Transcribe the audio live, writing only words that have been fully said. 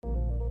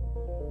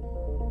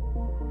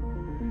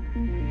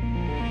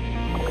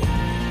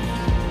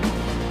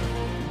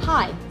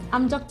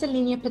I'm Dr.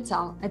 Linia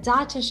Patel, a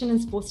dietitian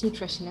and sports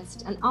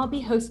nutritionist, and I'll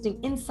be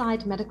hosting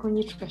Inside Medical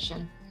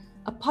Nutrition,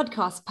 a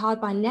podcast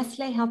powered by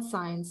Nestlé Health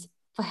Science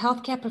for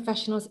healthcare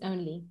professionals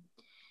only.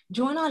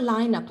 Join our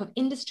lineup of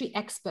industry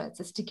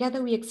experts as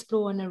together we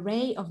explore an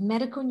array of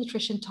medical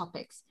nutrition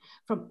topics,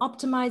 from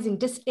optimizing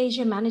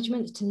dysphagia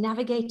management to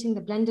navigating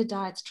the blended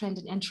diets trend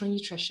in enteral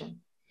nutrition.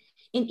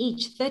 In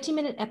each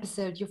 30-minute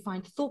episode, you'll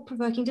find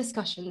thought-provoking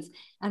discussions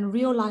and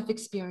real-life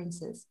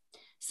experiences.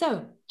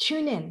 So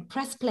tune in,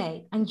 press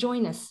play, and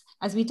join us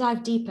as we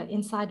dive deeper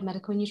inside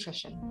medical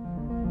nutrition.